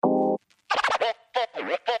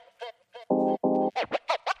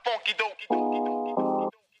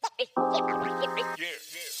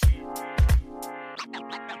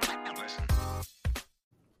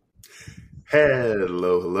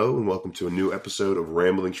Hello, and welcome to a new episode of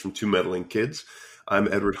Ramblings from Two Meddling Kids.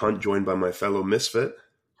 I'm Edward Hunt, joined by my fellow misfit,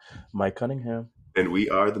 Mike Cunningham. and we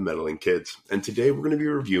are the Meddling Kids. And today we're going to be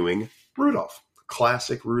reviewing Rudolph.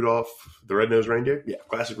 Classic Rudolph the Red-Nosed Reindeer? Yeah,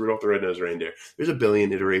 classic Rudolph the Red-Nosed Reindeer. There's a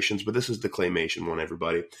billion iterations, but this is the claymation one,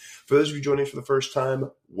 everybody. For those of you joining us for the first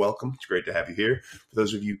time, welcome. It's great to have you here. For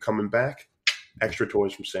those of you coming back, extra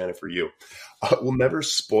toys from Santa for you. We'll never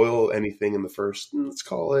spoil anything in the first, let's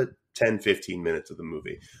call it 10, 15 minutes of the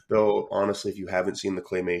movie. Though, honestly, if you haven't seen the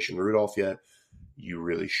claymation Rudolph yet, you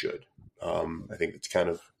really should. I think it's kind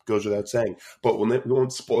of goes without saying. But we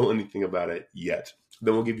won't spoil anything about it yet.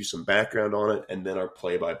 Then we'll give you some background on it, and then our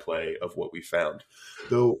play-by-play of what we found.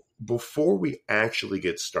 Though, before we actually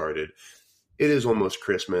get started, it is almost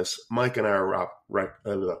Christmas. Mike and I are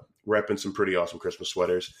repping some pretty awesome Christmas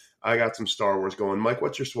sweaters. I got some Star Wars going. Mike,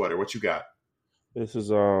 what's your sweater? What you got? This is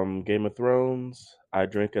Game of Thrones. I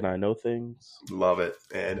drink and I know things. Love it.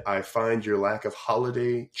 And I find your lack of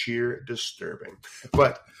holiday cheer disturbing.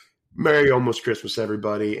 But Merry almost Christmas,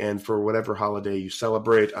 everybody. And for whatever holiday you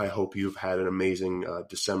celebrate, I hope you've had an amazing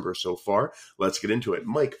December so far. Let's get into it.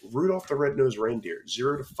 Mike, Rudolph the Red-Nosed Reindeer,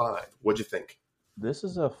 0 to 5. What'd you think? This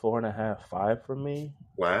is a 4.5, 5 for me.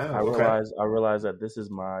 Wow. I realize that this is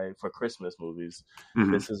for Christmas movies.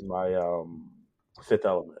 Mm-hmm. This is my Fifth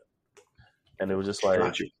Element. And it was just like,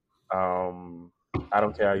 I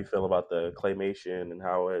don't care how you feel about the claymation and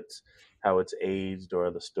how it's aged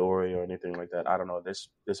or the story or anything like that. I don't know. This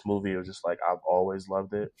movie was just like, I've always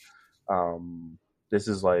loved it. This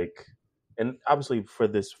is like, and obviously for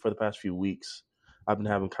the past few weeks, I've been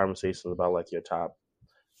having conversations about like your top,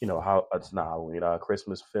 how it's not Halloween,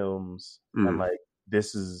 Christmas films. And like,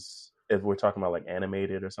 this is, if we're talking about like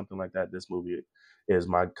animated or something like that, this movie is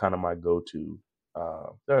my go-to.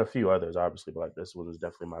 There are a few others, obviously, but like this one is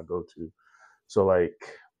definitely my go-to. So like,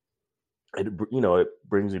 it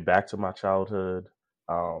brings me back to my childhood.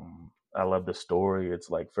 I love the story. It's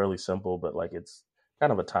like fairly simple, but like it's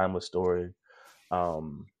kind of a timeless story. I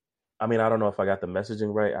mean, I don't know if I got the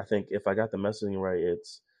messaging right. I think if I got the messaging right,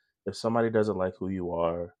 it's if somebody doesn't like who you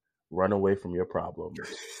are, run away from your problems,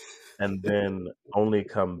 and then only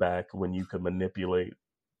come back when you can manipulate.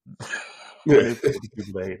 People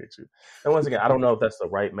that hated you. And once again, I don't know if that's the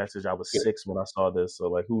right message. I was 6 when I saw this, so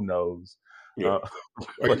like, who knows? Yeah.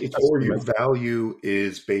 Or your value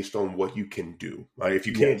is based on what you can do. If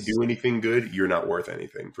you can't do anything good, you're not worth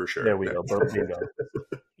anything, for sure. There we go.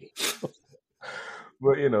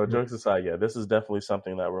 But jokes aside, yeah, this is definitely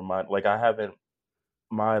something that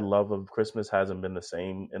my love of Christmas hasn't been the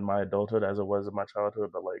same in my adulthood as it was in my childhood,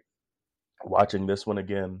 but like watching this one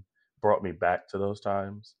again brought me back to those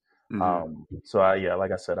times. Mm-hmm.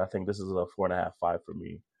 Like I said, I think this is a 4.5, 5 for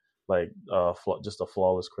me. Like just a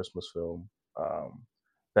flawless Christmas film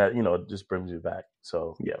that just brings you back.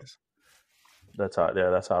 So yes, that's how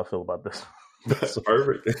I feel about this. That's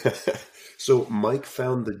perfect. So Mike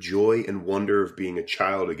found the joy and wonder of being a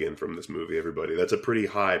child again from this movie. Everybody, that's a pretty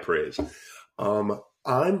high praise. I'm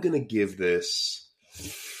gonna give it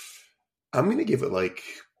like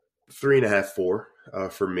 3.5, 4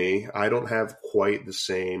 for me. I don't have quite the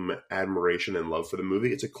same admiration and love for the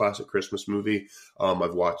movie. It's a classic Christmas movie.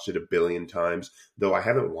 I've watched it a billion times, though I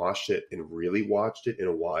haven't watched it and really watched it in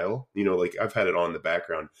a while. Like I've had it on in the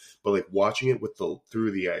background, but like watching it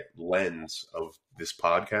through the lens of this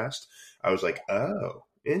podcast, I was like, oh,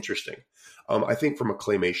 interesting. I think from a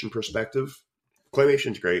claymation perspective,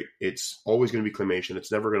 claymation's great. It's always going to be claymation.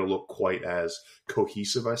 It's never going to look quite as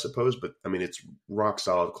cohesive, I suppose, but I mean, it's rock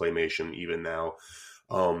solid claymation even now.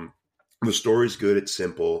 The story's good. It's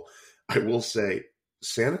simple. I will say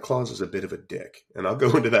Santa Claus is a bit of a dick, and I'll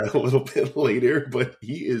go into that a little bit later, but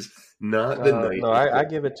he is not the night. No, I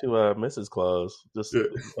give it to Mrs. Claus. Just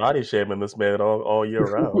body shaming this man all year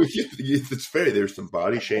round. It's fair. There's some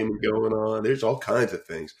body shaming going on. There's all kinds of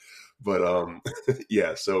things. But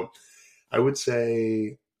yeah, so I would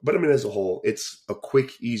say, but I mean, as a whole, it's a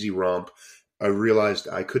quick, easy romp. I realized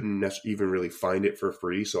I couldn't even really find it for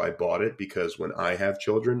free, so I bought it because when I have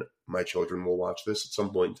children, my children will watch this at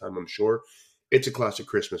some point in time, I'm sure. It's a classic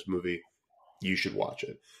Christmas movie. You should watch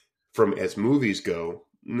it. From as movies go,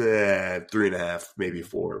 3.5, maybe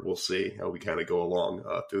 4. We'll see how we kind of go along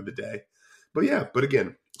through the day. But yeah, but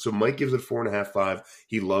again, so Mike gives it 4.5, 5.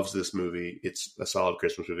 He loves this movie. It's a solid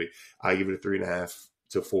Christmas movie. I give it a 3.5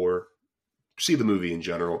 to 4. See the movie in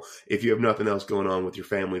general. If you have nothing else going on with your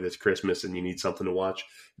family that's Christmas and you need something to watch,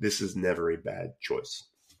 this is never a bad choice.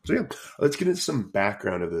 So yeah, let's get into some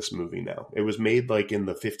background of this movie now. It was made like in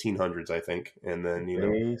the 1500s, I think. And then,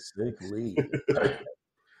 basically.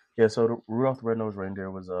 Yeah, so Rudolph the Red-Nosed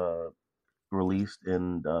Reindeer was released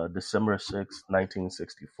in December 6th,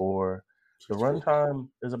 1964. The 64. runtime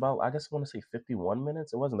is about, I guess I want to say 51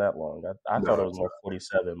 minutes. It wasn't that long. I thought No, it was it's more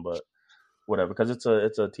 47, but whatever, because it's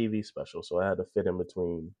a TV special, so I had to fit in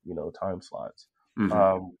between, time slots.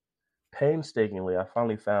 not. Um, painstakingly, I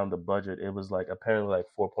finally found the budget. It was like apparently like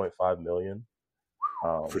 4.5 million.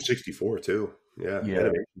 For Um, 64 too. Yeah, yeah,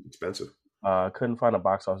 animation's expensive. couldn't find a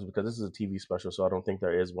box office because this is a TV special, so I don't think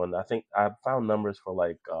there is one. I think I found numbers for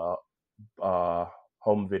like uh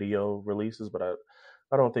home video releases, but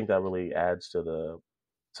I don't think that really adds to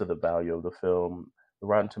the value of the film. The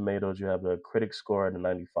Rotten Tomatoes, you have a critic score at a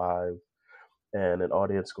 95 and an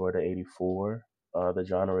audience score at 84. The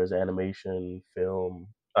genre is animation, film.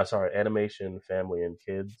 Animation, family, and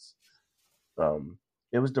kids. Um,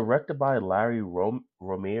 it was directed by Larry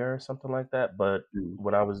Romier or something like that. But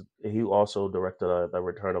Mm. he also directed The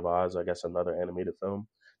Return of Oz, I guess another animated film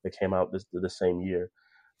that came out the same year.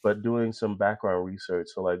 But doing some background research,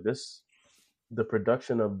 so like the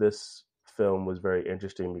production of this film was very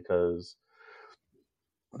interesting because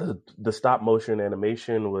the stop motion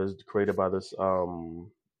animation was created by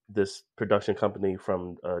this production company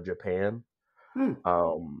from Japan, Hmm.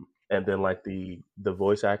 and then like the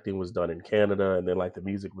voice acting was done in Canada, and then like the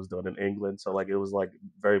music was done in England. So like it was like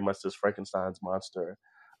very much this Frankenstein's monster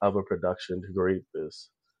of a production to create this.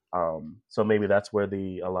 So maybe that's where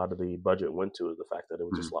a lot of the budget went to, is the fact that it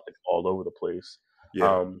was Hmm. just like all over the place.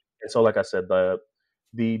 Yeah. And so like I said,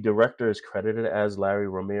 the director is credited as Larry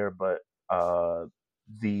Romier, but uh,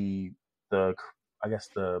 the the I guess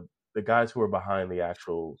the guys who were behind the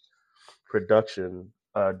actual production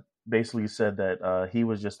basically said that he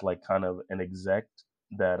was just like kind of an exec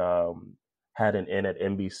that had an in at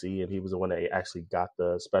NBC, and he was the one that actually got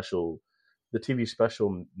the TV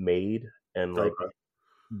special made, and like, Okay.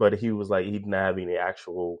 but he was like he didn't have any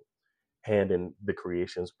actual hand in the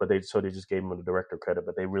creations, but they just gave him the director credit,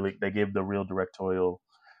 but they gave the real directorial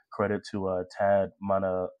credit to Tad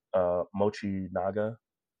Mochi Naga,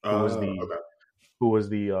 who was the Okay. who was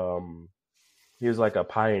the he was like a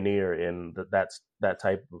pioneer in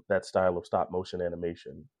that style of stop motion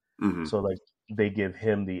animation. Hmm. So like they give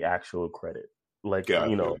him the actual credit, like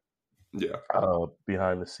Gotcha. Yeah.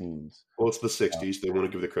 behind the scenes. Well, it's the Uh, 60s. They want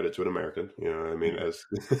to give the credit to an American. You know what I mean? As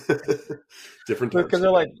different because times.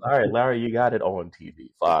 they're like, all right, Larry, you got it on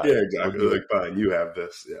TV, Yeah, fine, we'll exactly. give Like, it. fine, you have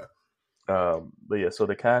this. Yeah. But yeah, so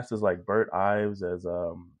the cast is like Bert Ives as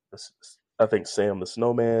I think Sam the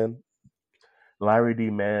Snowman, Larry D.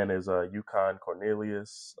 Mann as Yukon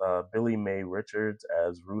Cornelius, Billy May Richards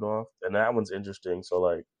as Rudolph, and that one's interesting. So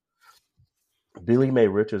like Billy May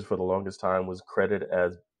Richards for the longest time was credited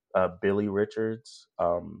as Billy Richards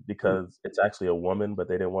Hmm. because it's actually a woman, but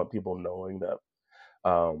they didn't want people knowing that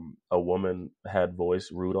a woman had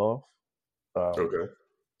voiced Rudolph. Um, Okay.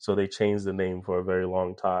 so they changed the name for a very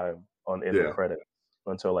long time in the Yeah. credits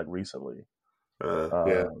until like recently.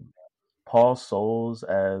 Yeah. Um, Paul Souls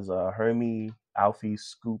as Hermie, Alfie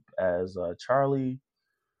Scoop as Charlie,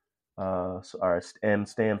 and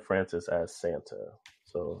Stan Francis as Santa.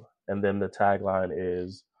 So, and then the tagline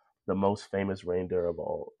is the most famous reindeer of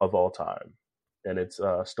all time, and it's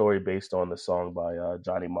a story based on the song by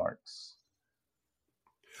Johnny Marks.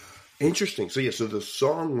 Interesting. So yeah, so the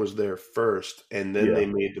song was there first, and then Yeah. they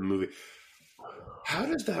made the movie. How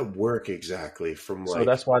does that work exactly? From So like,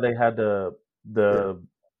 that's why they had yeah.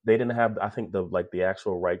 they didn't have, I think, the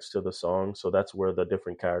actual rights to the song. So that's where the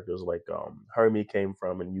different characters like Hermie came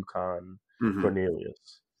from, and Yukon Hmm.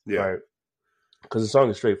 Cornelius, Yeah. right? Because the song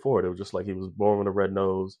is straightforward. It was just like he was born with a red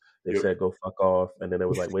nose. They Yep. said go fuck off, and then it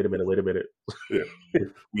was like wait a minute, wait a minute. Yeah.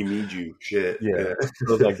 We need you. Shit. Yeah. Yeah. So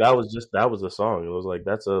it was like that was the song. It was like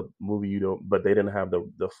that's a movie you don't, but they didn't have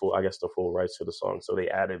the full, I guess, the full rights to the song. So they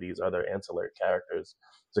added these other ancillary characters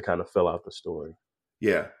to kind of fill out the story.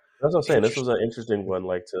 Yeah. That's what I'm saying. This was an Interesting. interesting one,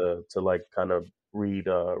 like to like kind of read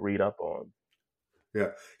up on.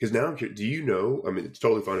 Yeah. Because now I'm curious, do you know? I mean, it's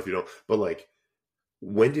totally fine if you don't, but like,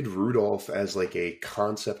 when did Rudolph as like a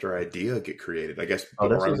concept or idea get created? I guess Oh,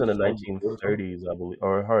 this was around in the the time before the song? 1930s, I believe,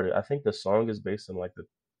 or heard. I think the song is based in like the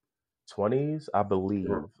 20s, I Uh-huh. believe,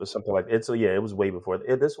 or something like it. So yeah, it was way before.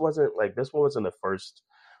 This one wasn't the first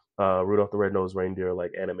Rudolph the Red-Nosed Reindeer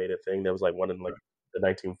like animated thing. There was like one in like the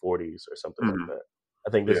 1940s or something like Mhm. that. I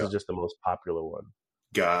think this Yeah. is just the most popular one.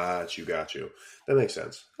 Got you. Got you. That makes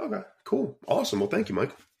sense. Okay. Cool. Awesome. Well, thank you,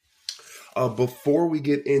 Mike. Before we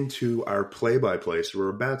get into our play-by-play, so we're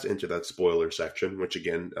about to enter that spoiler section, which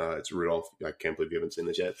again, it's Rudolph. I can't believe you haven't seen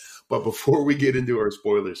this yet. But before we get into our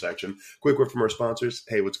spoiler section, quick word from our sponsors.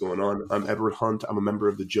 Hey, what's going on? I'm Edward Hunt. I'm a member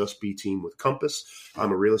of the Just Be team with Compass.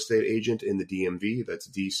 I'm a real estate agent in the DMV. That's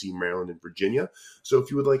DC, Maryland, and Virginia. So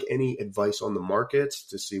if you would like any advice on the markets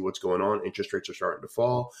to see what's going on, interest rates are starting to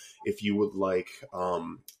fall. If you would like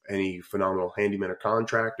any phenomenal handyman or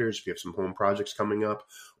contractors, if you have some home projects coming up,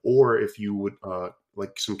 or if you would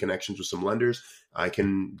like some connections with some lenders, I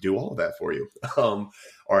can do all of that for you.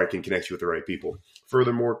 Or I can connect you with the right people.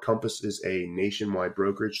 Furthermore, Compass is a nationwide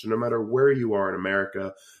brokerage. So no matter where you are in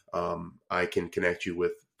America, I can connect you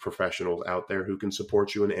with professionals out there who can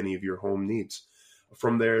support you in any of your home needs.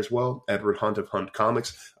 From there as well, Edward Hunt of Hunt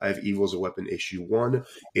Comics. I have Evil as a Weapon issue 1.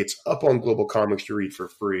 It's up on Global Comics to read for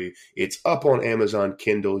free. It's up on Amazon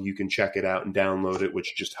Kindle. You can check it out and download it,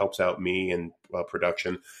 which just helps out me and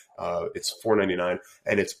production. It's $4.99,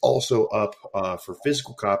 and it's also up for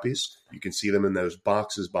physical copies. You can see them in those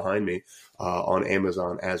boxes behind me on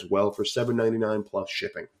Amazon as well for $7.99 plus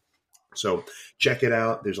shipping. So check it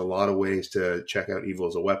out. There's a lot of ways to check out Evil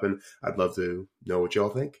as a Weapon. I'd love to know what y'all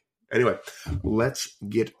think. Anyway, let's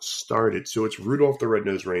get started. So it's Rudolph the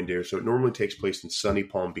Red-Nosed Reindeer. So it normally takes place in sunny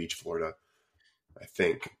Palm Beach, Florida, I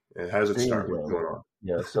think. And how does it start? What's going on?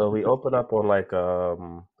 Yeah, so we open up on like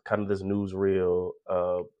kind of this newsreel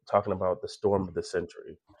talking about the storm of the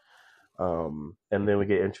century. And then we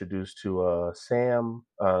get introduced to Sam,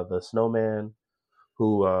 the snowman,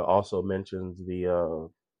 who also mentions the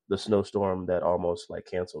snowstorm that almost like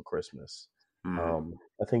canceled Christmas. Mm-hmm.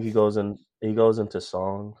 I think he goes into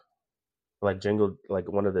song. Like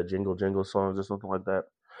one of the jingle songs or something like that.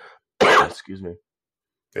 Excuse me.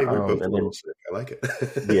 Hey, we're both a little sick. I like it.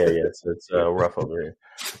 yeah, it's rough over here.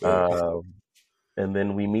 And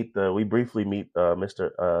then we briefly meet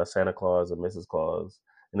Mr. Santa Claus and Mrs. Claus,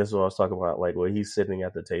 and this is what I was talking about, like where he's sitting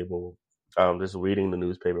at the table, just reading the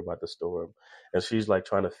newspaper about the storm, and she's like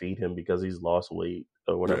trying to feed him because he's lost weight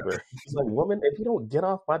or whatever. Yeah. He's like, "Woman, if you don't get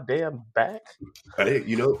off my damn back." Hey,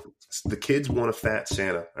 the kids want a fat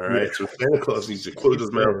Santa, all right? Yeah. So Santa Claus needs to close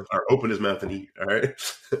his mouth or open his mouth and eat, all right?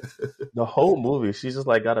 The whole movie, she's just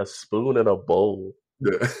like got a spoon and a bowl.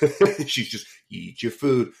 Yeah. She's just, eat your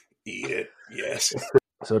food, eat it, yes.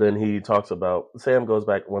 So then Sam goes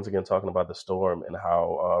back once again talking about the storm and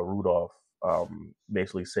how Rudolph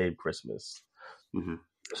basically saved Christmas. Mm-hmm.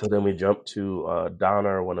 So then we jump to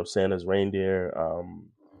Donner, one of Santa's reindeer,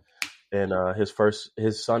 and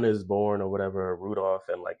his son is born or whatever, Rudolph,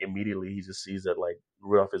 and like immediately he just sees that like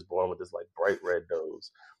Rudolph is born with this like bright red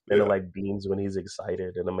nose, and it like beams when he's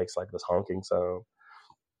excited, and it makes like this honking sound.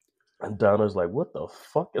 And Donner's like, "What the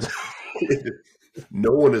fuck is?"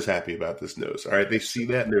 No one is happy about this nose. All right, they see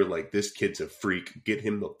that and they're like, "This kid's a freak. Get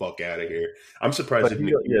him the fuck out of here." I'm surprised.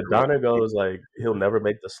 Donner goes like, "He'll never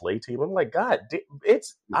make the sleigh team." I'm like, "God,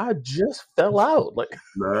 I just fell out." Like,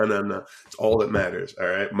 no. It's all that matters. All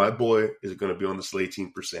right, my boy is going to be on the sleigh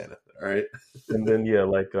team for Santa. All right. And then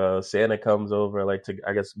Santa comes over like to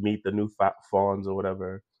I guess meet the new fawns or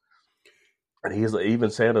whatever. And he's like,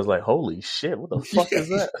 even Santa's like, "Holy shit, what the fuck is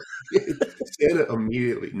that?" Santa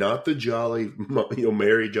immediately, not the jolly,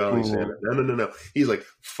 merry jolly Santa. No. He's like,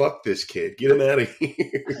 "Fuck this kid, get him out of here."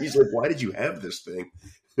 He's like, "Why did you have this thing?"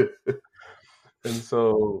 And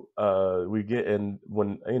so we get in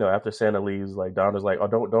when after Santa leaves, like Donna's like, "Oh,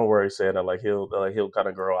 don't worry, Santa. Like he'll kind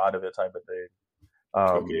of grow out of it," type of thing.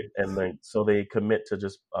 Okay. And then so they commit to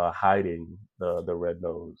just hiding the red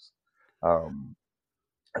nose.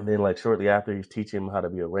 And then, like, shortly after, he's teaching him how to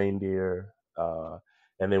be a reindeer.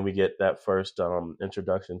 And then we get that first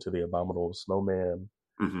introduction to the abominable snowman,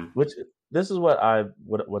 which this is what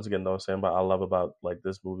once again, though, saying about I love about, like,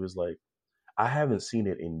 this movie is, like, I haven't seen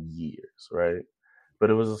it in years, right?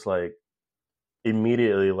 But it was just, like,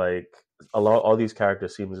 immediately, like, all these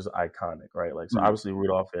characters seem just iconic, right? Like, so obviously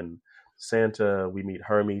Rudolph and Santa, we meet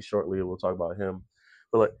Hermes shortly. We'll talk about him.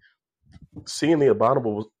 But, like, seeing the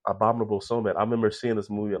abominable snowman, I remember seeing this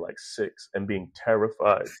movie at like 6 and being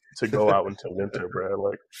terrified to go out into winter, bro.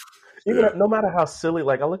 Like, even no matter how silly,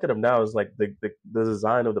 like I look at him now, it's like the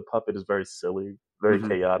design of the puppet is very silly, very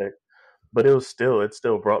chaotic, but it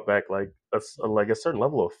still brought back like a certain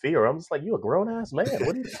level of fear. I'm just like, you a grown ass man.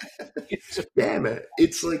 What do you? Yeah, man.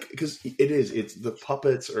 It's like because it's the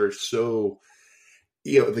puppets are so.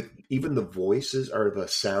 Even the voices are the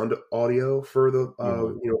sound audio for the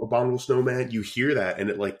abominable snowman. You hear that and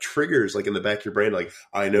it like triggers like in the back of your brain, like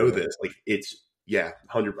I know this. Like it's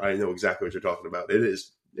 100. I know exactly what you're talking about.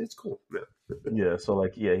 It's cool. Yeah. So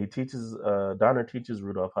he teaches Donner teaches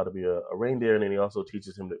Rudolph how to be a reindeer, and then he also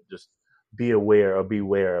teaches him to just beware of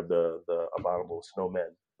the abominable snowmen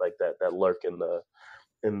like that lurk in the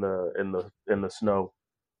snow.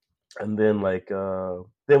 And then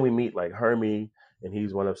then we meet like Hermie, and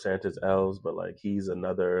he's one of Santa's elves, but like he's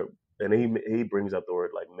another, and he brings up the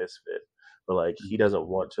word like misfit, but like he doesn't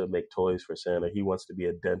want to make toys for Santa. He wants to be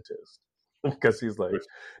a dentist because he's like,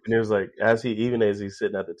 and it was like even as he's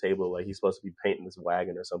sitting at the table, like he's supposed to be painting this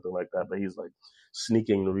wagon or something like that, but he's like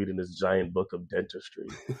sneaking reading this giant book of dentistry.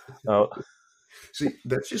 See,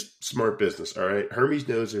 that's just smart business, all right? Hermes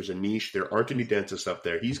knows there's a niche. There aren't any dentists up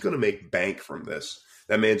there. He's going to make bank from this.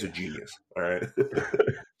 That man's a genius, all right?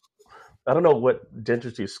 I don't know what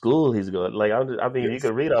dentistry school he's going. Like, I mean, you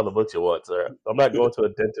can read all the books you want, sir. I'm not going to a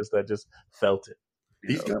dentist that just felt it.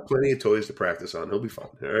 He's got plenty of toys to practice on. He'll be fine,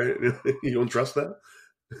 all right? You don't trust that?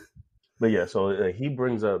 But yeah, so he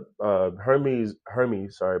brings up Hermes,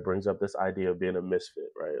 brings up this idea of being a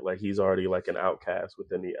misfit, right? Like he's already like an outcast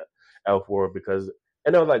within the elf world because,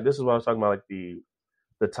 and like this is what I was talking about, like the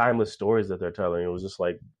timeless stories that they're telling. It was just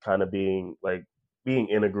like kind of being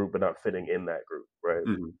in a group but not fitting in that group, right?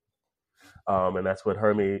 Mm-hmm. And that's what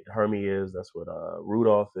Hermie is. That's what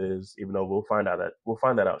Rudolph is. Even though we'll find that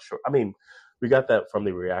out short. I mean, we got that from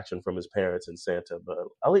the reaction from his parents and Santa, but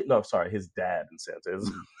his dad and Santa.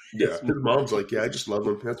 His mom's like, yeah, I just love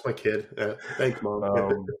him. That's my kid. Thanks,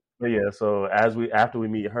 mom. But yeah, so after we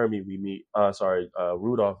meet Hermie, we meet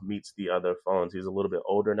Rudolph meets the other fawns. He's a little bit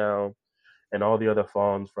older now, and all the other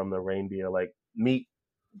fawns from the reindeer like meet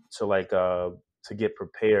to to get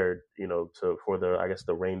prepared, for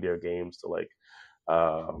the reindeer games to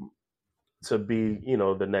be,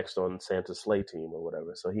 the next on Santa's sleigh team or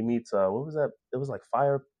whatever. So he meets what was that? It was like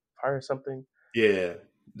fire something. Yeah,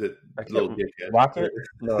 the little dickhead. Rocket.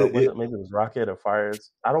 No, maybe it was Rocket or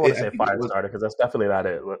Fires. I don't want to say Fire Starter because that's definitely not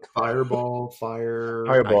it. But Fireball. That's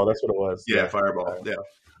what it was. Yeah, Fireball. Yeah.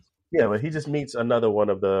 Yeah, but he just meets another one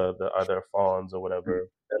of the other fawns or whatever,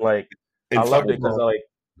 and I loved it because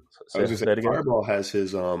I was gonna say, Fireball has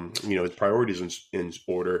his his priorities in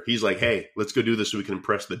order. He's like, hey, let's go do this so we can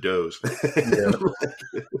impress the does.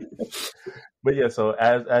 But yeah, so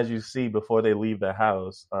as you see before they leave the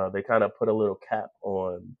house, they kind of put a little cap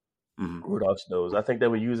on Rudolph's nose. I think they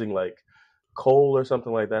were using like coal or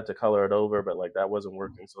something like that to color it over, but like that wasn't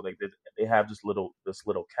working. So they have this little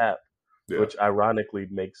cap, which ironically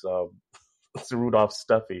makes Rudolph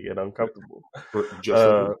stuffy and uncomfortable.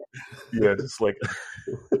 Just like.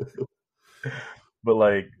 But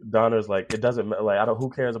like Donna's like, it doesn't matter. Like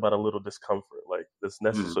who cares about a little discomfort? Like it's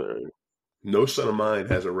necessary. No son of mine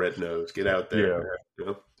has a red nose. Get out there.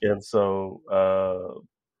 Yeah. And so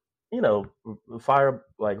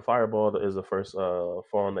Fireball is the first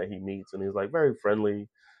fawn that he meets, and he's like very friendly,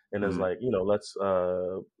 and is like, let's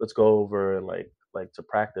go over and like to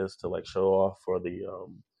practice to like show off for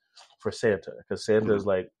Santa, because Santa's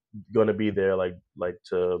like going to be there like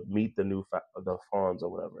to meet the fawns or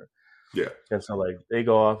whatever. Yeah. And so like they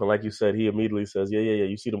go off, and like you said, he immediately says, yeah,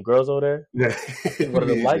 you see them girls over there? Yeah. What are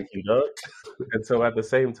they like, you dog? And so at the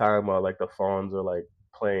same time, like the fawns are like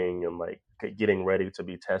playing and like getting ready to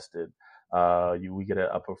be tested, we get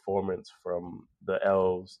a performance from the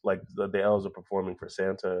elves. Like the elves are performing for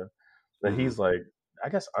Santa, and he's like, I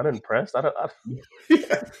guess unimpressed.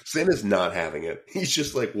 Santa's not having it. He's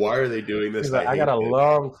just like, why are they doing this? Like, I got a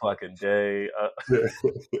long fucking day.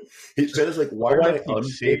 Santa's like, why am I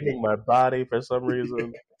shaving my body for some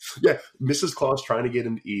reason? Yeah, Mrs. Claus trying to get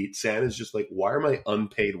him to eat. Santa's just like, why are my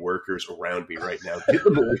unpaid workers around me right now? Get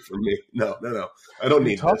them away from me. No. I don't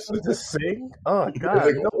need this. To sing? Oh, God.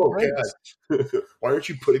 Like, God. Why aren't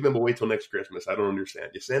you putting them away till next Christmas? I don't understand.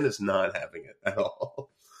 Santa's not having it at all.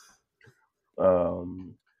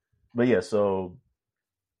 But yeah, so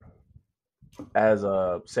as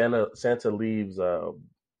Santa leaves,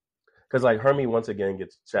 because like Hermie once again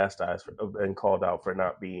gets chastised and called out for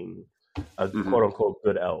not being a quote unquote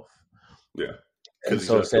good elf. Yeah, and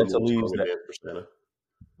so Santa leaves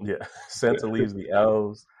Santa leaves the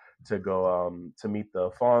elves to go to meet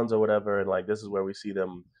the fawns or whatever, and like this is where we see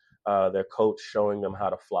them, their coach showing them how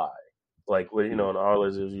to fly. Like in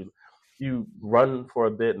Arliss is you run for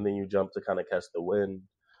a bit and then you jump to kind of catch the wind.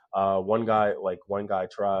 One guy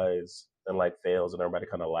tries and like fails, and everybody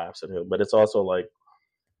kind of laughs at him. But it's also like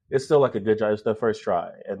it's still like a good try. It's their first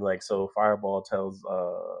try, and like so Fireball tells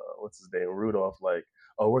what's his name, Rudolph, like,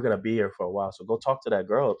 oh, we're gonna be here for a while, so go talk to that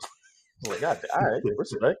girl. I'm like, God, all right,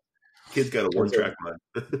 respect. Kid's got a one-track mind.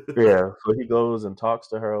 Yeah, so he goes and talks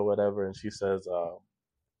to her or whatever, and she says,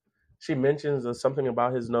 she mentions something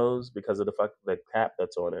about his nose because of the cap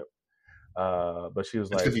that's on it. But she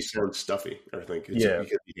was like, because he sounds stuffy, I think. Yeah.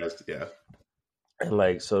 Because he has, yeah. And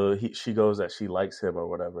like, so she goes that she likes him or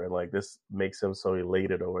whatever, and like this makes him so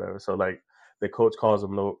elated or whatever. So like the coach calls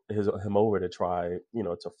him over to try,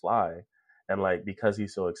 to fly, and like because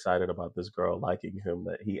he's so excited about this girl liking him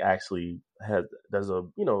that he actually does a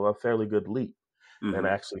fairly good leap and Mm-hmm.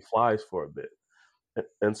 actually flies for a bit.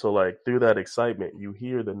 And so like through that excitement, you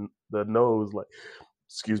hear the nose like,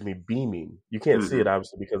 excuse me, beaming. You can't see Mm-hmm. it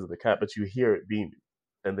obviously because of the cap, but you hear it beaming,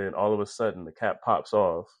 and then all of a sudden the cap pops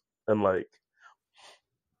off, and like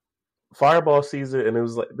Fireball sees it, and it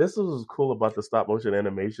was like this was cool about the stop motion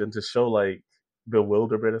animation to show like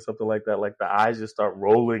bewilderment or something like that. Like the eyes just start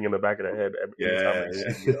rolling in the back of their head anytime Yeah,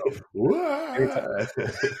 they see yeah. anytime.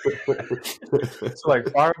 Wah! So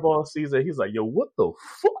like Fireball sees it, he's like, "Yo, what the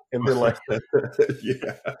fuck?" And then like,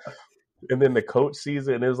 Yeah. and then the coach sees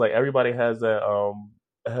it, and it was like everybody has that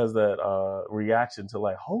reaction to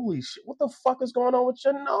like, "Holy shit, what the fuck is going on with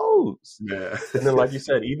your nose?" Yeah. And then like you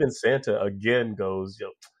said, even Santa again goes, "Yo,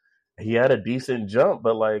 he had a decent jump,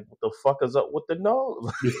 but like, what the fuck is up with the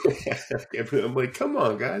nose?" I'm like, come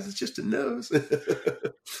on, guys, it's just a nose.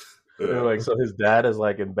 And like, so his dad is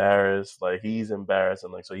like embarrassed, like he's embarrassed,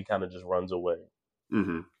 and like, so he kind of just runs away.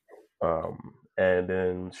 Mm-hmm. And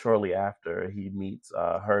then shortly after, he meets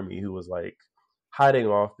Hermie, who was like hiding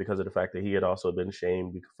off because of the fact that he had also been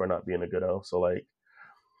shamed for not being a good elf. So like,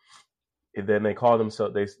 then they call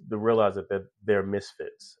themselves, they realize that they're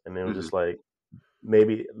misfits, and they were Mm-hmm. just like,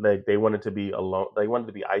 maybe like they wanted to be alone, they wanted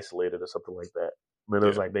to be isolated or something like that. But it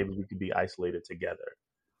was Yeah. like maybe we could be isolated together.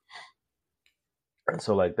 And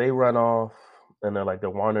so like they run off, and they're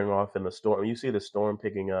wandering off in the storm. You see the storm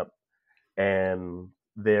picking up, and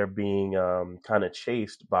they're being kind of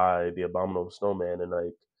chased by the abominable snowman. And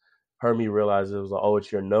like Hermie realizes it was like, oh,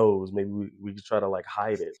 it's your nose. Maybe we could try to like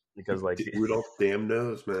hide it because like Rudolph damn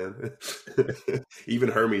knows, man. Even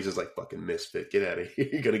Hermes is like fucking misfit. Get out of here.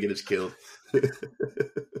 You're gonna get us killed.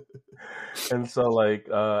 and so like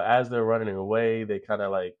as they're running away, they kind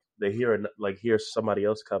of like they hear somebody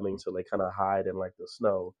else coming, so they kind of hide in like the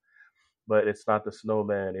snow. But it's not the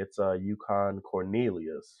snowman; it's Yukon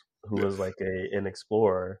Cornelius, who Yeah. is like an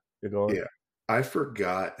explorer. You're going, Yeah. I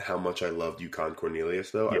forgot how much I loved Yukon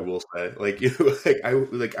Cornelius, though. I yeah. will say, like,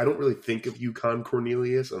 I don't really think of Yukon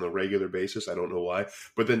Cornelius on a regular basis. I don't know why,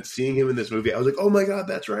 but then seeing him in this movie, I was like, oh my god,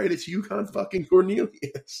 that's right, it's Yukon fucking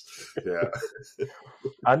Cornelius. Yeah,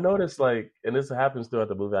 I noticed like, and this happens throughout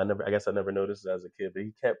the movie. I guess I never noticed it as a kid,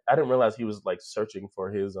 but I didn't realize he was like searching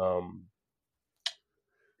for his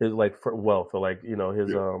like for wealth, or like his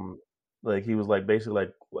yeah. like he was like basically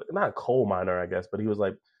like not a coal miner, I guess, but he was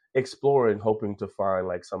like exploring, hoping to find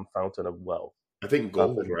like some fountain of wealth I think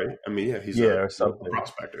up gold, in right? I mean, yeah, he's yeah a or local something.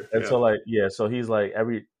 prospector. And Yeah. so like yeah, so he's like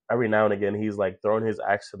every now and again he's like throwing his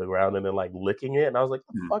axe to the ground and then like licking it, and I was like,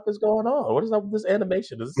 what the fuck is going on? What is up with this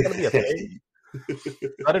animation? Is this gonna be a thing?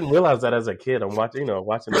 I didn't realize that as a kid. I'm watching it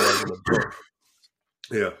as an adult.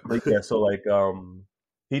 Yeah. But yeah, so like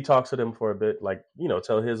he talks to them for a bit, like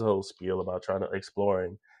tell his whole spiel about trying to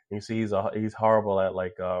exploring. And you see he's horrible at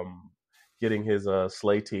like getting his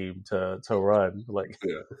sleigh team to run. Like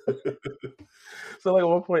Yeah. so like at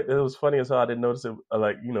one point it was funny as hell. I didn't notice it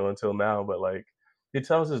like until now, but like he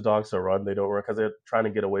tells his dogs to run. They don't run because they're trying to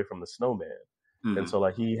get away from the snowman. And Mhm. so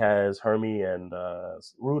like he has Hermie and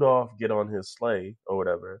Rudolph get on his sleigh or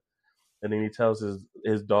whatever, and then he tells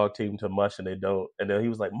his dog team to mush, and they don't. And then he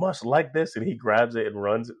was like, "Mush like this," and he grabs it and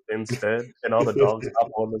runs instead. And all the dogs hop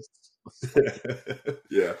on the sleigh.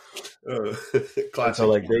 Yeah. And so Classic.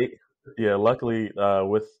 like yeah, luckily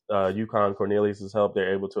with Yukon Cornelius's help,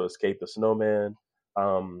 they're able to escape the snowman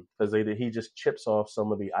because he just chips off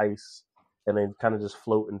some of the ice, and they kind of just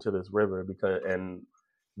float into this river and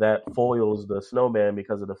that foils the snowman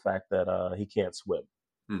because of the fact that he can't swim.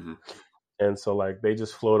 Hmm. And so like they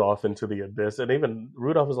just float off into the abyss. And even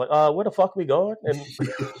Rudolph was like, where the fuck we going? And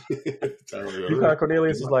Yukon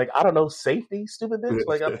Cornelius is like, I don't know, safety, stupid bitch.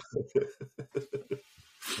 Like I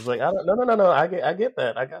was like, I don't no. I get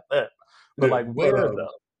that. I got that. But Yeah, like but where though?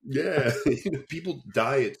 yeah, people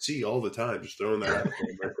die at sea all the time. Just throwing that out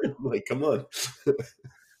there. Like, come on.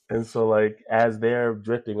 And so like as they're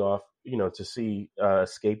drifting off, to sea,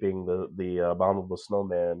 escaping the abominable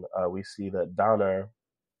snowman, we see that Donner,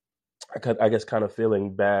 I guess, kind of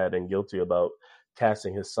feeling bad and guilty about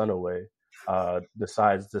casting his son away,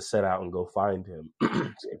 decides to set out and go find him.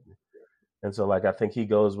 Excuse me. And so, like, I think he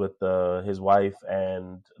goes with his wife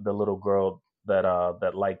and the little girl that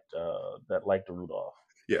liked Rudolph.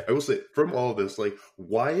 Yeah, I will say from all this, like,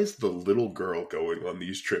 why is the little girl going on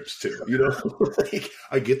these trips too? You know, like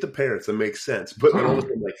I get the parents, that makes sense, but then all of a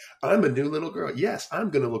sudden, like, I'm a new little girl. Yes, I'm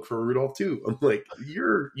going to look for Rudolph too. I'm like,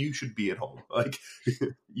 you should be at home. Like,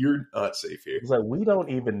 you're not safe here. It's like, we don't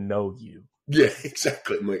even know you. Yeah,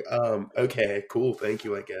 exactly. I'm like, okay, cool, thank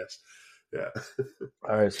you, I guess. Yeah.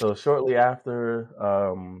 All right, so shortly after,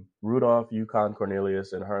 Rudolph, Yukon,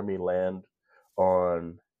 Cornelius, and Hermie land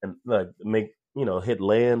on and like hit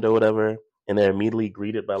land or whatever, and they're immediately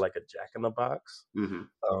greeted by like a Jack in the Box. Mm-hmm.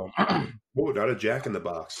 Um, Oh, not a Jack in the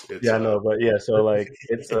Box. It's yeah, I know, but yeah, so like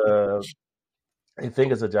it's I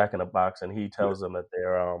think it's a Jack in the Box, and he tells them that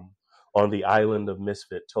they're on the island of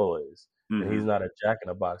misfit toys, and he's not a Jack in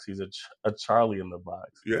the Box; he's a Charlie in the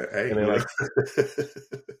Box. Yeah, hey, and then like.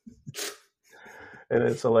 And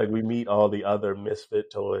then so like we meet all the other misfit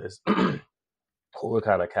toys who were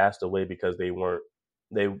kind of cast away because they weren't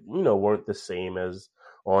the same as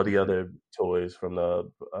all the other toys from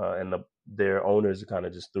their owners kind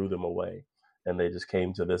of just threw them away, and they just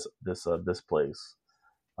came to this place.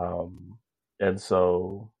 And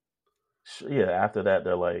so after that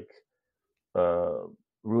they're like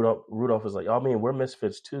Rudolph is like, oh man, we're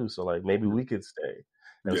misfits too, so like maybe we could stay.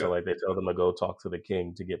 And so like they tell them to go talk to the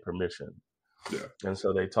king to get permission. Yeah. And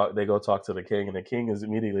so they go talk to the king, and the king is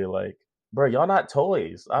immediately like, bro, y'all not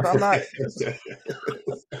toys. I'm not.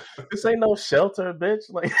 This ain't no shelter, bitch.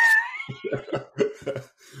 Like,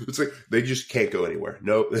 it's like they just can't go anywhere.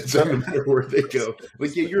 Nope, it doesn't matter where they go.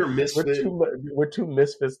 Like, yeah, you're a misfit. We're too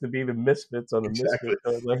misfits to be the misfits on the misfit.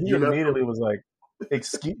 Like, he immediately was like,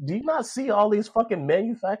 "Excuse, do you not see all these fucking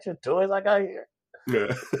manufactured toys I got here?"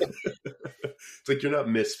 Yeah. It's like, you're not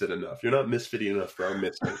misfit enough. You're not misfitty enough for our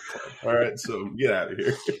misfit club. All right, so get out of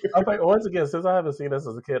here. I'm like, once again, since I haven't seen this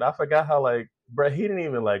as a kid, I forgot how like, bro, he didn't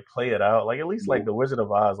even like play it out. Like, at least like the Wizard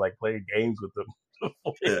of Oz like played games with them.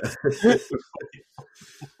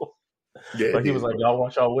 Like, he was like, y'all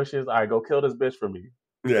want y'all wishes? All right, go kill this bitch for me.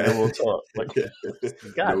 Yeah, and we'll talk. Like,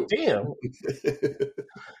 God damn.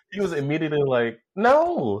 He was immediately like,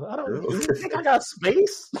 no, I don't. You think I got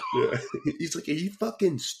space? Yeah. He's like, are you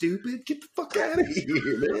fucking stupid? Get the fuck out of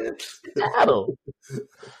here, man. Battle.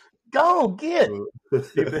 Go get. You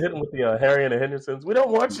hit him with the Harry and the Hendersons. We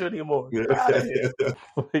don't want you anymore. Get out of here.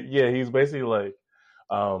 Yeah, he's basically like,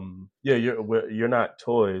 you're not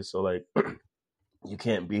toys, so like, you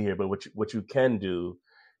can't be here. But what you can do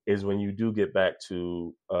is when you do get back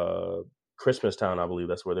to Christmas Town, I believe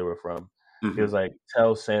that's where they were from. He was like,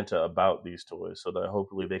 tell Santa about these toys so that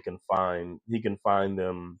hopefully he can find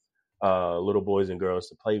them little boys and girls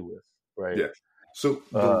to play with, right? Yeah. So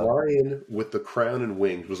the lion with the crown and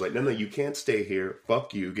wings was like, no, you can't stay here.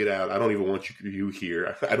 Fuck you. Get out. I don't even want you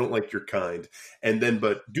here. I don't like your kind. And then,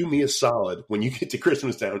 but do me a solid when you get to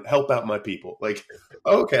Christmas Town. Help out my people. Like,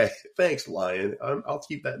 okay, thanks, lion. I'll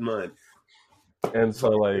keep that in mind. And so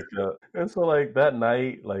like that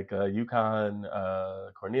night, like Yukon,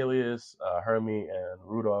 Cornelius, Hermie, and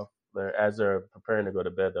Rudolph, as they're preparing to go to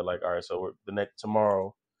bed, they're like, all right, so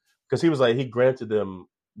tomorrow, because he was like, he granted them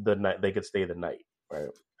the night, they could stay the night, right?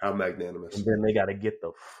 How magnanimous. And then they got to get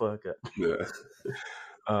the fuck up. Yeah.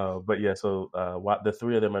 But yeah, so the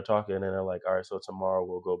three of them are talking, and they're like, all right, so tomorrow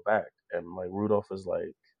we'll go back. And like Rudolph is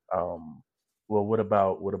like, well, what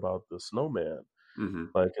about the snowman?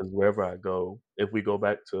 Like, because wherever I go, if we go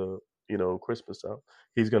back to Christmas Town,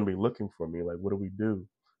 he's gonna be looking for me. Like, what do we do?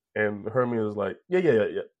 And Hermie is like, yeah,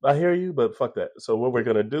 I hear you, but fuck that. So what we're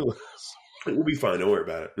gonna do? We'll be fine. Don't worry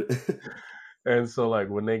about it. And so like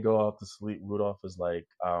when they go off to sleep, Rudolph is like,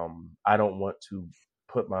 I don't want to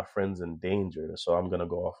put my friends in danger, so I'm gonna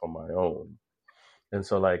go off on my own. And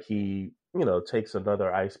so like he takes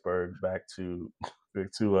another iceberg back to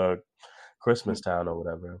Christmas Town or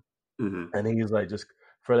whatever. And he's like, just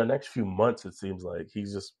for the next few months, it seems like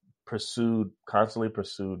he's just constantly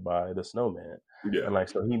pursued by the snowman. Yeah. And like,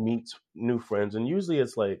 so he meets new friends, and usually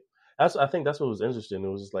it's like, I think that's what was interesting. It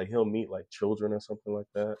was just like, he'll meet like children or something like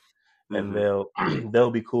that, and they'll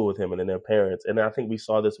be cool with him, and then their parents. And I think we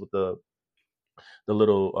saw this with the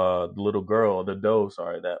little girl, the doe,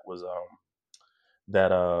 sorry, that was that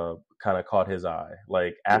kind of caught his eye,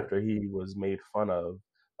 like after he was made fun of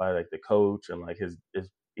by like the coach, and like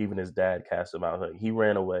even his dad cast him out. Like, he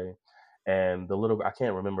ran away, and the little, I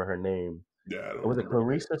can't remember her name. Yeah, was it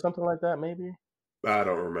Clarice or something like that? Maybe. I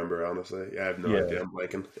don't remember, honestly. I have no idea. I'm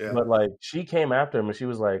blanking. Yeah. But like, she came after him, and he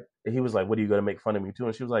was like, "What are you going to make fun of me too?"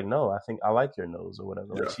 And she was like, "No, I think I like your nose or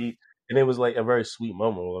whatever." Like and it was like a very sweet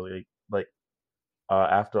moment. Like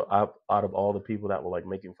after out of all the people that were like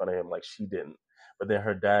making fun of him, like she didn't. But then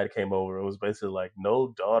her dad came over. It was basically like,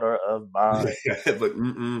 no daughter of mine. Like,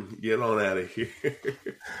 get on out of here.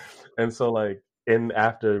 And so like, and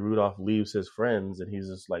after Rudolph leaves his friends and he's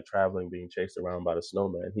just like traveling, being chased around by the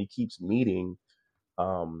snowman, he keeps meeting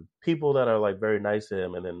people that are like very nice to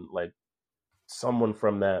him, and then like someone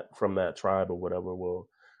from that tribe or whatever will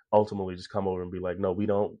ultimately just come over and be like, no,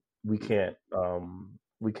 we can't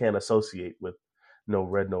associate with no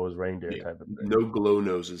red-nosed reindeer type of thing. No glow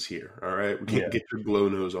noses here. All right, we can't get your glow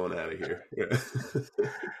nose on out of here. Yeah.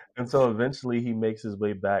 And so eventually he makes his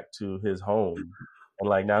way back to his home, and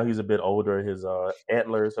like now he's a bit older. His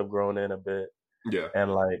antlers have grown in a bit. Yeah,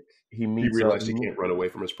 and like he realized he can't run away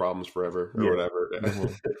from his problems forever or whatever. Yeah.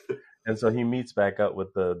 Mm-hmm. And so he meets back up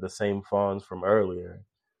with the same fawns from earlier,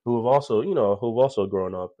 who have also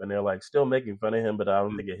grown up, and they're like still making fun of him, but I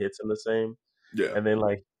don't think it hits him the same. Yeah. And then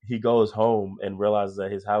like he goes home and realizes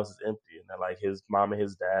that his house is empty, and that like his mom and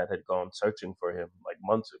his dad had gone searching for him like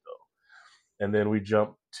months ago. And then we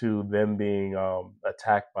jump to them being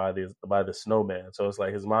attacked by the snowman. So it's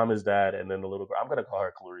like his mom, his dad, and then the little girl. I'm gonna call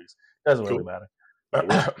her Clarice. Doesn't really matter.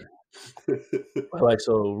 Like,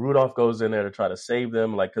 so Rudolph goes in there to try to save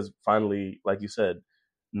them, like, because finally, like you said,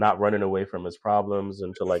 not running away from his problems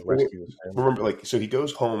and to like rescue his family. Remember, like, so he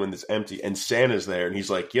goes home and it's empty, and Santa's there, and he's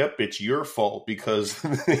like, "Yep, it's your fault because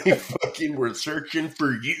they fucking were searching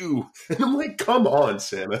for you." And I'm like, "Come on,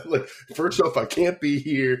 Santa! Like, first off, I can't be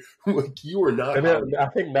here. Like, you are not." And then, I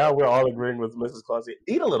think now we're all agreeing with Mrs. Claus.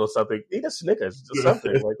 Eat a little something. Eat a Snickers, just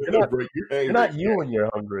something. Like you're not you when you're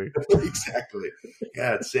hungry. Exactly.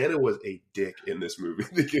 God, Santa was a dick in this movie.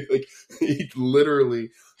 Like, he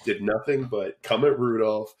literally did nothing but come at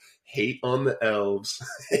Rudolph, hate on the elves,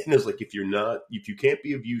 and it's like, if you can't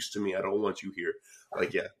be of use to me, I don't want you here.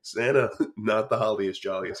 Like, yeah, Santa, not the holliest,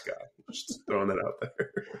 jolliest guy. Just throwing that out there.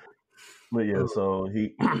 But yeah, so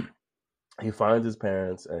he finds his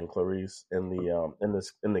parents and Clarice in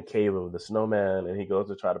the cave of the snowman, and he goes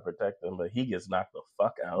to try to protect them, but he gets knocked the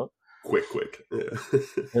fuck out. Quick. Yeah.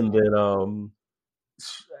 And then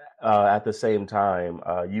at the same time,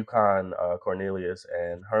 Yukon, Cornelius,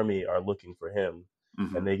 and Hermie are looking for him,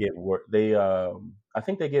 and they get word. I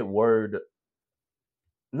think they get word.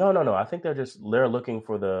 No. I think they're looking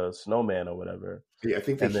for the snowman or whatever. Yeah, I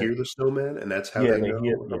think they hear the snowman, and that's how they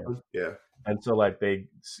know. Yeah. And so like they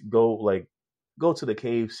go to the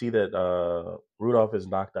cave, see that Rudolph is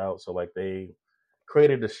knocked out, so like they create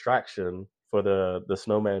a distraction for the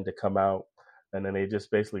snowman to come out. And then they just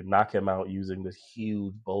basically knock him out using this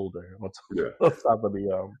huge boulder on top of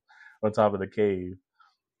the cave.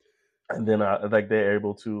 And then like they're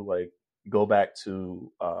able to like go back to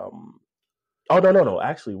no.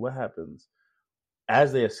 Actually, what happens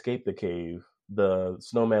as they escape the cave? The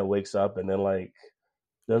snowman wakes up, and then like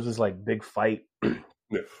there's this like big fight.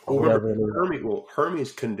 Yeah. Well,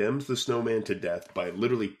 Hermes condemns the snowman to death by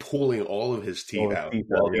literally pulling all of his teeth out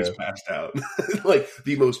while he's passed out. Like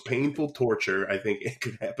the most painful torture I think it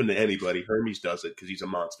could happen to anybody. Hermes does it because he's a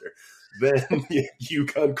monster. Then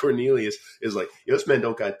Yukon Cornelius is like, this man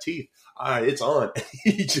don't got teeth. All right, it's on.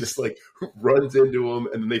 He just like runs into him,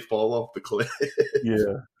 and then they fall off the cliff. Yeah,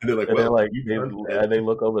 and they're like, they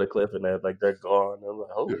look over the cliff, and they're gone. I'm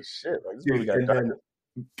like, holy shit! Like, this movie got dark.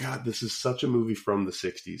 God, this is such a movie from the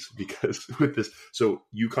 60s because with this, so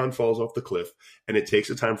Yukon falls off the cliff, and it takes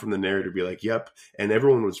a time from the narrator to be like, yep. And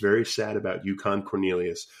everyone was very sad about Yukon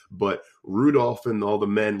Cornelius, but Rudolph and all the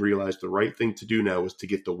men realized the right thing to do now was to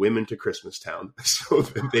get the women to Christmastown. So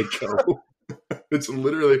then they go. It's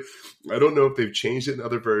literally, I don't know if they've changed it in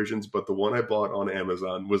other versions, but the one I bought on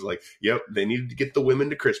Amazon was like, yep, they needed to get the women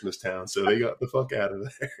to Christmastown, so they got the fuck out of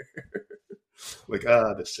there. Like,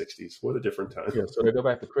 the 60s. What a different time. Yeah, so they go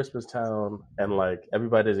back to Christmastown, and like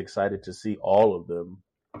everybody's excited to see all of them,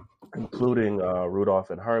 including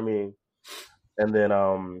Rudolph and Hermie. And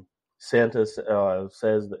then Santa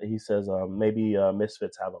says maybe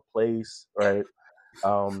misfits have a place, right?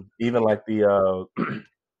 Even like the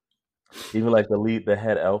the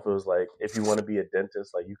head elf was like, if you want to be a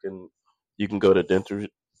dentist, like you can go to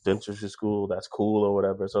dentistry school. That's cool or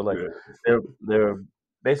whatever. So like they're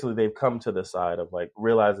basically they've come to the side of like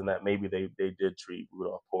realizing that maybe they did treat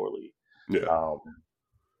Rudolph poorly,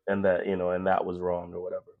 and that and that was wrong or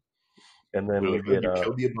whatever. And then we get you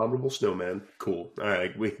killed the abominable snowman. Cool. All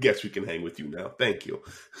right, we guess we can hang with you now. Thank you.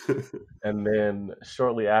 And then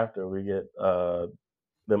shortly after we get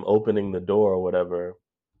them opening the door or whatever,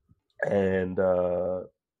 and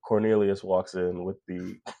Cornelius walks in with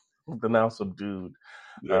the now subdued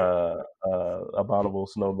abominable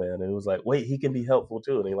snowman, and it was like, wait, he can be helpful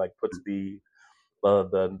too, and he like puts the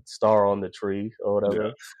star on the tree or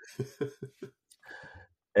whatever.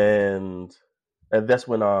 And And that's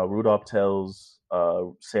when Rudolph tells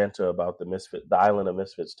Santa about the island of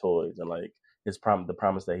misfits toys, and like the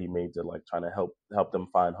promise that he made to like trying to help them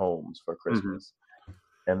find homes for Mm-hmm. Christmas.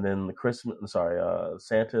 And then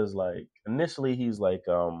Santa's like initially he's like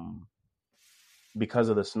because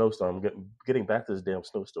of the snowstorm, getting back to this damn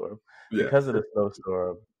snowstorm, Yeah. because of the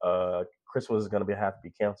snowstorm, Christmas is going to have to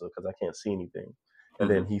be canceled because I can't see anything. And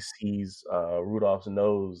then Mm-hmm. he sees Rudolph's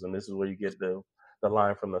nose, and this is where you get the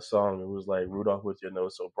line from the song. It was like, Rudolph, with your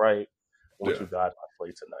nose so bright, won't Yeah. you guide my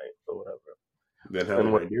sleigh tonight, or whatever. Then how the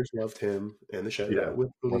And reindeers loved him and the shed yeah, rat with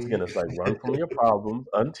once again, glee. it's like run from your problems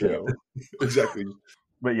Yeah, until. exactly.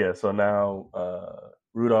 But yeah, so now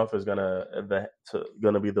Rudolph is gonna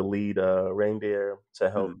be the lead reindeer to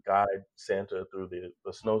help Mhm. guide Santa through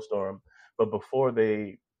the snowstorm. But before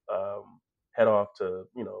they head off to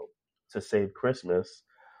save Christmas,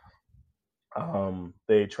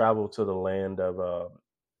 they travel to the land of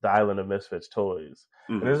the island of misfits toys.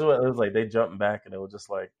 And this Mhm. is what it was like. They jumped back, and it was just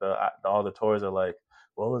like all the toys are like,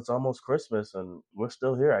 well, it's almost Christmas and we're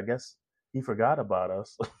still here. I guess he forgot about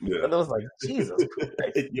us. Yeah. And it was like, Jesus Christ.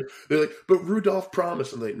 Yeah. They're like, but Rudolph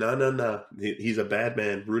promised. I'm like, no, no, no. He's a bad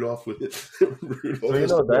man. Rudolph with So Rudolph is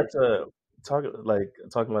the worst. that's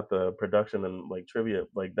talking about the production and like trivia,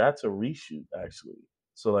 like that's a reshoot actually.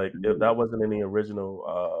 So like if that wasn't in the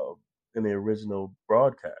original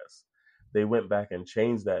broadcast, they went back and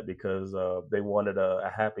changed that because they wanted a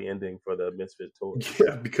happy ending for the Misfit toys.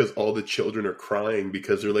 Yeah, because all the children are crying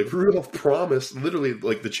because they're like, Rudolph promised. Literally,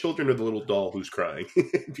 like the children are the little doll who's crying Yeah.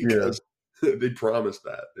 because they promised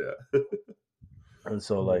that. Yeah. And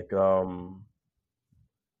so like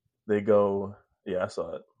they go, yeah, I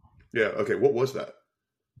saw it. Yeah. Okay. What was that?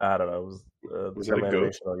 I don't know. It was Was that a some ghost?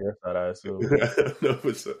 animation on your side, I assume. No,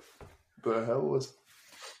 it's the hell was.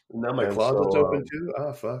 Now my And closet's so open too.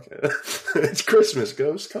 Ah, fuck! It's Christmas,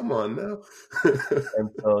 Ghost. Come on now.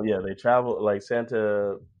 yeah, they travel like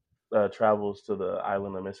Santa travels to the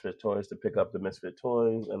island of misfit toys to pick up the misfit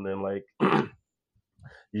toys, and then like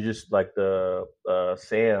you just like the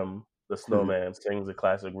Sam the Mhm. snowman sings the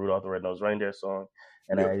classic Rudolph the Red-Nosed Reindeer song,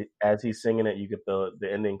 and Yep. as he's singing it, you get the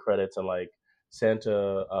ending credits and like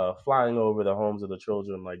Santa flying over the homes of the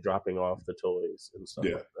children, like dropping off the toys and stuff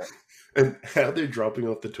Yeah. like that. And how they're dropping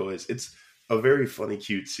off the toys. It's a very funny,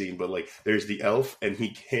 cute scene. But like, there's the elf, and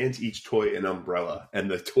he hands each toy an umbrella, and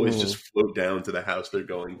the toys Mm-hmm. just float down to the house they're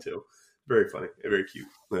going to. Very funny, very cute.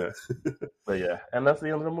 Yeah. But yeah, and that's the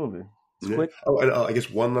end of the movie. It's Yeah. quick. Oh, and I guess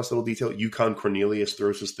one last little detail: Yukon Cornelius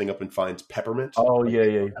throws his thing up and finds peppermint. Oh Like yeah,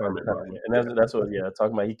 yeah, he finds peppermint mine. peppermint, and that's what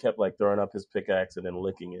talking about. He kept like throwing up his pickaxe and then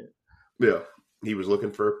licking it. Yeah. He was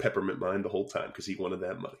looking for a peppermint mine the whole time because he wanted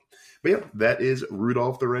that money. But yeah, that is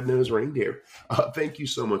Rudolph the Red-Nosed Reindeer. Thank you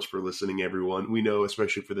so much for listening, everyone. We know,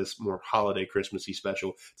 especially for this more holiday Christmassy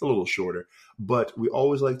special, it's a little shorter, but we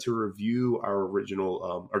always like to review our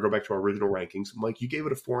original, or go back to our original rankings. Mike, you gave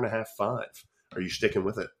it a 4.5, 5. Are you sticking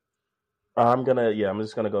with it? I'm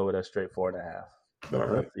just gonna go with a straight 4.5. All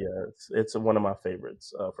right. It's one of my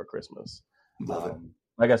favorites for Christmas. Love it.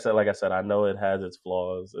 Like I said, I know it has its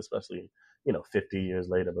flaws, especially 50 years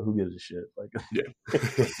later. But who gives a shit? Like, Yeah.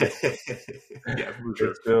 Yeah, for sure.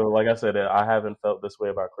 it's still, like I said, I haven't felt this way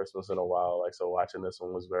about Christmas in a while. Like, so watching this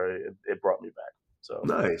one was it brought me back. So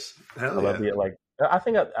Nice. I Hell love yeah. the like.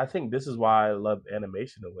 I think this is why I love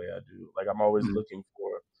animation the way I do. Like, I'm always Mhm. looking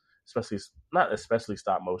for, not especially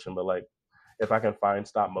stop motion, but like if I can find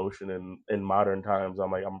stop motion in modern times,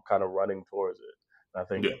 I'm kind of running towards it. And I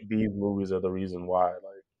think Yeah. these movies are the reason why.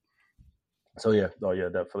 Like, so yeah, oh yeah,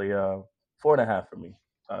 definitely 4.5 for me.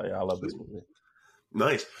 Yeah, I love this Sweet. movie.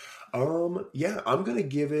 Nice. Yeah, I'm gonna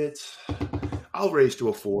give it. I'll raise to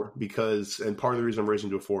a 4 and part of the reason I'm raising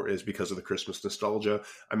to a 4 is because of the Christmas nostalgia.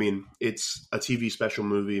 I mean, it's a TV special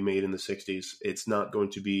movie made in the 60s. It's not going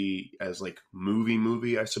to be as like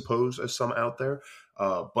movie, I suppose, as some out there.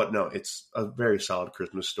 But no, it's a very solid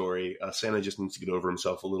Christmas story. Santa just needs to get over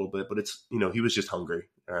himself a little bit, but it's, he was just hungry.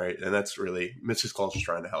 All right. And that's really, Mrs. Claus is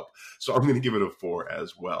trying to help. So I'm going to give it a 4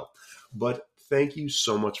 as well. But thank you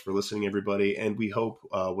so much for listening, everybody. And we hope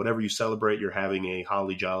whatever you celebrate, you're having a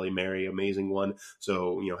holly jolly, merry, amazing one.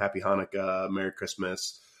 So, happy Hanukkah, Merry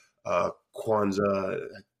Christmas, Kwanzaa,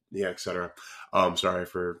 yeah, etc. Sorry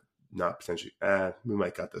for not potentially, we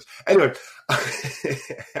might cut this. Anyway,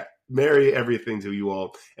 merry everything to you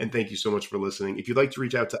all. And thank you so much for listening. If you'd like to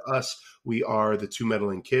reach out to us, we are the Two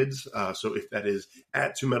Meddling Kids. So if that is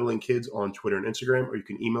at Two Meddling Kids on Twitter and Instagram, or you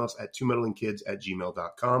can email us at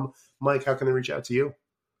twomeddlingkids@gmail.com. Mike, how can they reach out to you?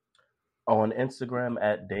 On Instagram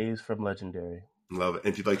at Days from Legendary. Love it.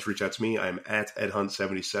 And if you'd like to reach out to me, I'm at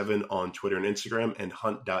EdHunt77 on Twitter and Instagram, and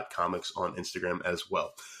hunt.comics on Instagram as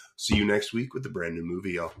well. See you next week with a brand new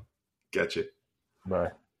movie, y'all. Catch it.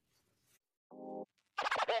 Bye.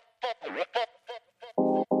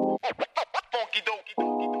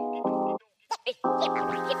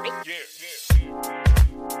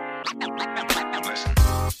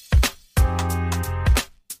 Listen.